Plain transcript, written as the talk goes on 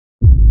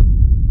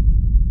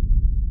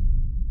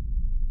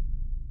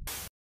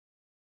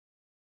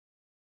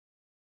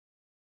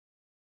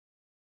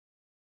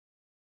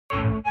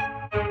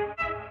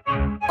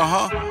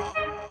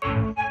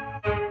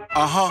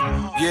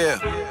Yeah.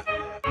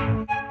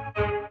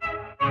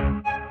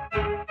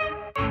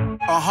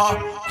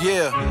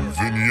 Yeah.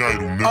 Vinny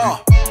Idol, nigga.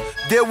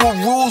 There were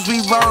rules we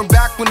learned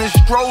back when in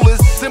strollers,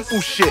 simple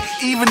shit.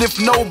 Even if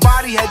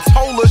nobody had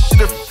told us,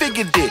 should've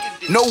figured it.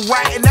 No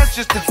writing, that's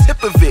just the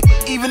tip of it.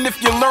 Even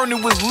if your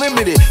learning was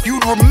limited,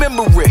 you'd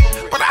remember it.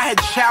 But I had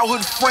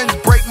childhood friends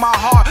break my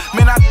heart.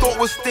 Man, I thought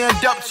what stand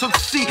up took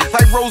seat.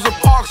 Like Rosa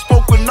Parks,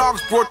 spoke with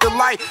Knox, brought to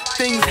light.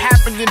 Things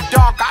happened in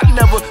dark, I'd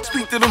never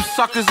speak to them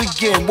suckers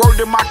again. Word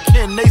to my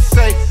kin, they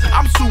say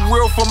I'm too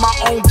real for my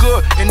own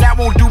good, and that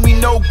won't do me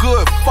no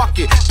good. Fuck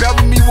it,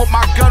 bury me with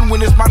my gun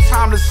when it's my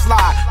time to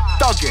slide.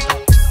 Thuggin'.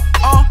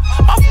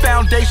 My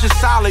foundation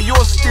solid,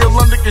 yours still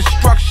under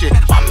construction.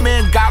 My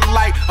man got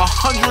like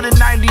 190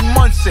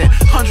 months in,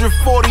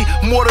 140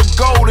 more to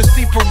go to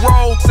see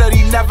parole. Said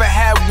he never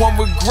had one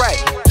regret,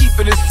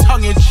 keeping his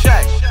tongue in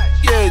check.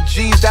 Yeah,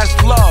 G's, that's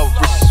love,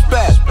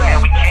 respect.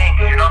 Man, we kings,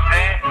 you know what I'm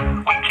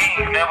saying? We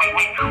kings, man.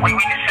 We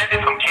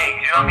descended from kings,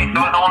 you know what I mean?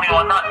 So it's only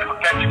on us to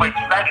perpetuate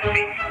the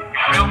legacy. You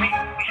feel me?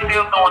 We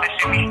still doing this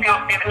shit. We still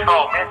standing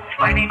tall, man.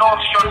 Ain't no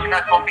obstruction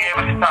that's gonna be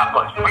able to stop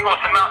us. We're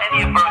gonna surmount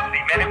any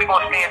adversity, man. And we're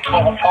gonna stand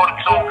tall with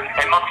fortitude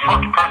and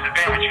motherfucking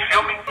perseverance. You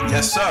feel me?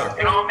 Yes, sir.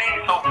 You know what I mean?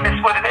 So that's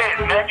what it is,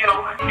 man. You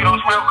know,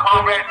 it's real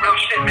comrades, real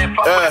shit, man.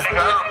 Fuck with a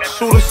nigga, man.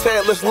 Shooter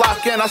said, let's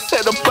lock in. I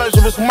said the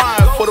pleasure is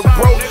mine. For the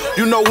bro,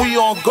 you know we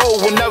on go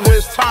whenever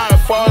it's time.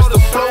 For us the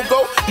flow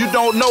go, you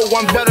don't know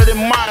one better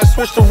than mine.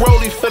 Switch the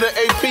rollie for the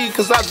AP,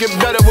 cause I get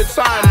better with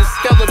time. The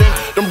skeleton,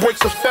 them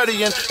bricks of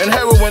Fettian and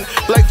heroin.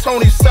 Like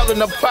Tony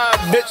selling a pie,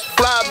 bitch,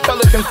 fly,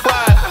 pelican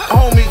fly.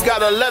 Homie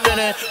got 11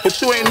 in, but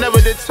you ain't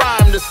never did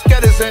time. The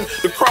sked is in,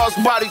 the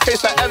crossbody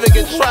case I ever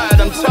get tried.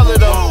 I'm telling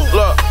them,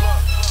 look,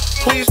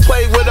 please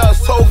play with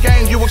us. Whole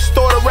gang, you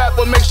extort a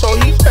rapper, make sure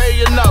he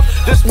pay enough.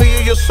 This me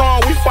and your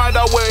song, we find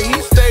out where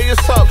he stay,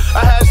 it's up.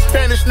 I had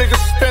Spanish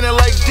niggas spinning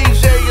like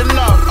DJ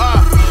enough.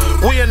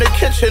 We in the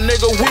kitchen,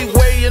 nigga, we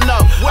weighing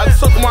up. I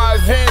took my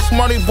advance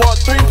money, bought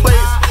 3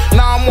 plates.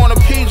 Now I'm on a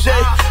PJ,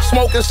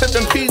 smoking,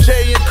 sipping PJ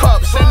in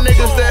cups. Send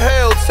niggas to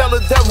hell, tell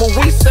the devil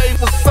we say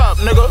what's up,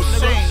 nigga.